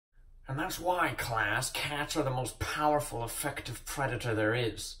And that's why, class, cats are the most powerful, effective predator there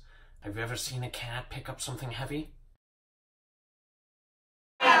is. Have you ever seen a cat pick up something heavy?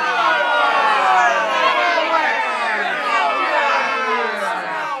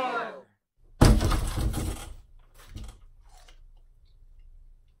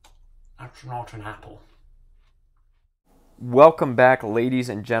 That's not an apple. Welcome back, ladies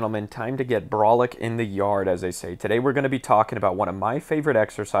and gentlemen. Time to get brolic in the yard, as they say. Today we're going to be talking about one of my favorite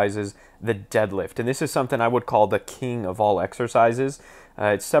exercises, the deadlift. And this is something I would call the king of all exercises.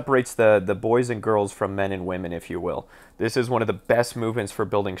 It separates the boys and girls from men and women, if you will. This is one of the best movements for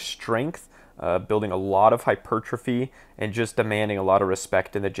building strength, building a lot of hypertrophy, and just demanding a lot of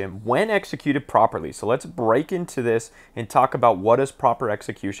respect in the gym when executed properly. So let's break into this and talk about what does proper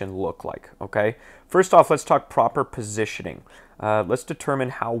execution look like, okay? First off, let's talk proper positioning. Let's determine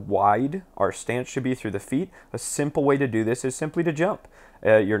how wide our stance should be through the feet. A simple way to do this is simply to jump.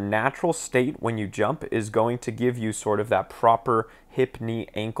 Your natural state when you jump is going to give you sort of that proper hip, knee,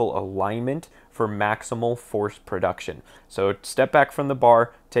 ankle alignment for maximal force production. So step back from the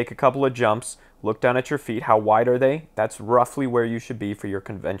bar, take a couple of jumps, look down at your feet. How wide are they? That's roughly where you should be for your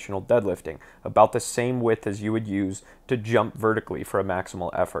conventional deadlifting. About the same width as you would use to jump vertically for a maximal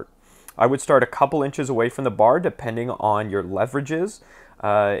effort. I would start a couple inches away from the bar depending on your leverages,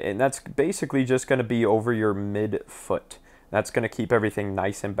 and that's basically just going to be over your midfoot. That's going to keep everything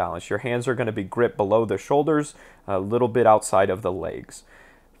nice and balanced. Your hands are going to be gripped below the shoulders, a little bit outside of the legs.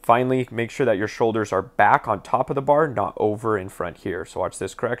 Finally, make sure that your shoulders are back on top of the bar, not over in front here. So watch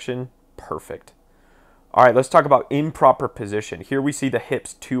this correction. Perfect. All right, let's talk about improper position. Here we see the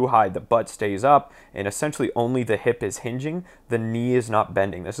hips too high, the butt stays up, and essentially only the hip is hinging, the knee is not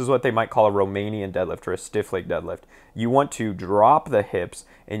bending. This is what they might call a Romanian deadlift or a stiff leg deadlift. You want to drop the hips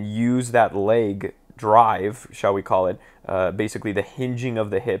and use that leg drive, shall we call it, basically the hinging of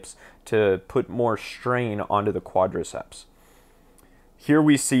the hips to put more strain onto the quadriceps. Here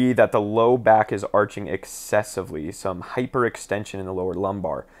we see that the low back is arching excessively, some hyperextension in the lower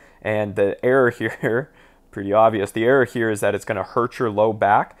lumbar. And the error here, pretty obvious, the error here is that it's going to hurt your low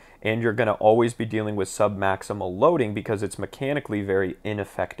back and you're going to always be dealing with submaximal loading because it's mechanically very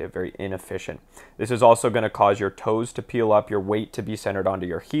ineffective, very inefficient. This is also going to cause your toes to peel up, your weight to be centered onto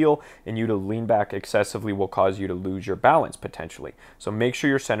your heel, and you to lean back excessively will cause you to lose your balance potentially. So make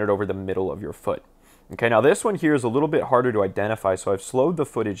sure you're centered over the middle of your foot. Okay, now this one here is a little bit harder to identify, so I've slowed the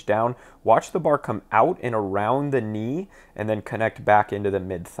footage down. Watch the bar come out and around the knee and then connect back into the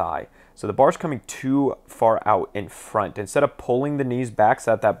mid-thigh. So the bar's coming too far out in front. Instead of pulling the knees back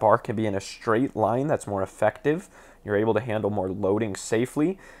so that bar can be in a straight line, that's more effective. You're able to handle more loading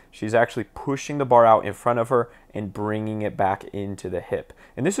safely. She's actually pushing the bar out in front of her and bringing it back into the hip.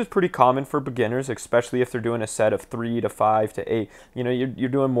 And this is pretty common for beginners, especially if they're doing a set of 3 to 5 to 8. You know, you're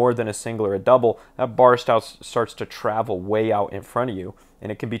doing more than a single or a double. That bar starts to travel way out in front of you, and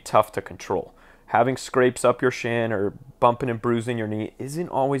it can be tough to control. Having scrapes up your shin or bumping and bruising your knee isn't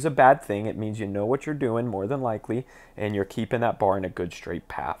always a bad thing. It means you know what you're doing more than likely, and you're keeping that bar in a good straight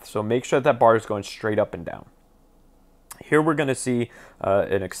path. So make sure that bar is going straight up and down. Here we're going to see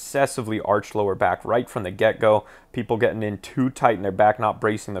an excessively arched lower back right from the get-go. People getting in too tight in their back, not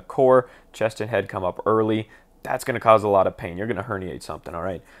bracing the core. Chest and head come up early. That's going to cause a lot of pain. You're going to herniate something, all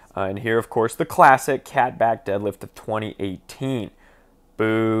right? And here, of course, the classic cat back deadlift of 2018.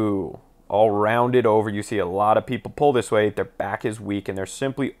 Boo. All rounded over. You see a lot of people pull this way. Their back is weak, and they're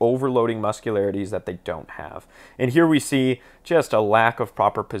simply overloading muscularities that they don't have. And here we see just a lack of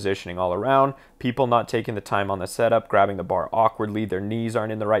proper positioning all around. People not taking the time on the setup, grabbing the bar awkwardly. Their knees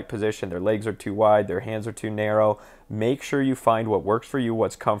aren't in the right position. Their legs are too wide. Their hands are too narrow. Make sure you find what works for you,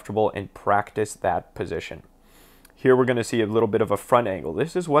 what's comfortable, and practice that position. Here we're going to see a little bit of a front angle.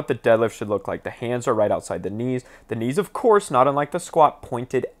 This is what the deadlift should look like. The hands are right outside the knees. The knees, of course, not unlike the squat,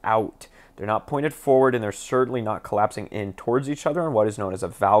 pointed out. They're not pointed forward, and they're certainly not collapsing in towards each other in what is known as a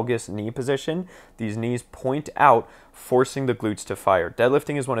valgus knee position. These knees point out, forcing the glutes to fire.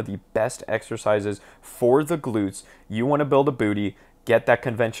 Deadlifting is one of the best exercises for the glutes. You want to build a booty, get that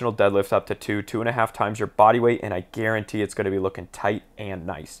conventional deadlift up to 2.5 times your body weight, and I guarantee it's going to be looking tight and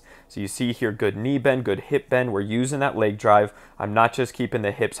nice. So you see here, good knee bend, good hip bend. We're using that leg drive. I'm not just keeping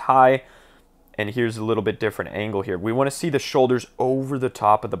the hips high. And here's a little bit different angle here. We want to see the shoulders over the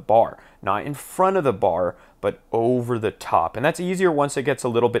top of the bar, not in front of the bar, but over the top. And that's easier once it gets a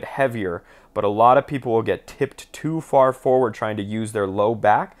little bit heavier, but a lot of people will get tipped too far forward trying to use their low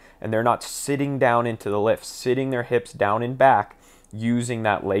back, and they're not sitting down into the lift, sitting their hips down and back, using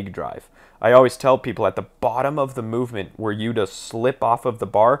that leg drive. I always tell people at the bottom of the movement where you to slip off of the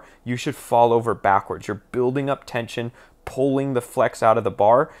bar, you should fall over backwards. You're building up tension, pulling the flex out of the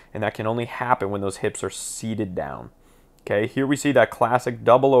bar, and that can only happen when those hips are seated down. Okay, here we see that classic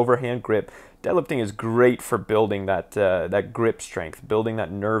double overhand grip. Deadlifting is great for building that grip strength, building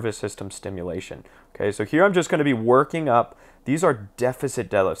that nervous system stimulation. Okay, so here I'm just going to be working up. These are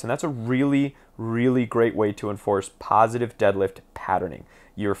deficit deadlifts, and that's a really, really great way to enforce positive deadlift patterning.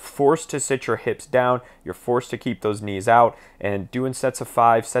 You're forced to sit your hips down, you're forced to keep those knees out, and doing sets of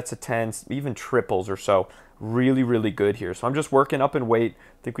 5, sets of 10, even triples or so, really, really good here. So I'm just working up in weight.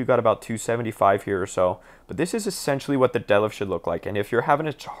 I think we've got about 275 here or so. But this is essentially what the deadlift should look like. And if you're having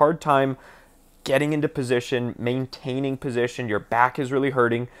a hard time getting into position, maintaining position, your back is really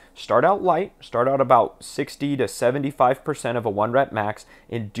hurting, start out light, start out about 60 to 75% of a 1 rep max,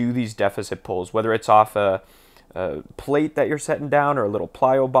 and do these deficit pulls, whether it's off a plate that you're setting down or a little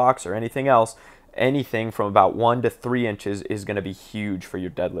plyo box or anything else. Anything from about 1 to 3 inches is going to be huge for your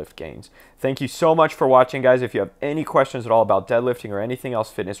deadlift gains. Thank you so much for watching, guys. If you have any questions at all about deadlifting or anything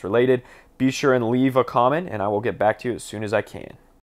else fitness related, be sure and leave a comment, and I will get back to you as soon as I can.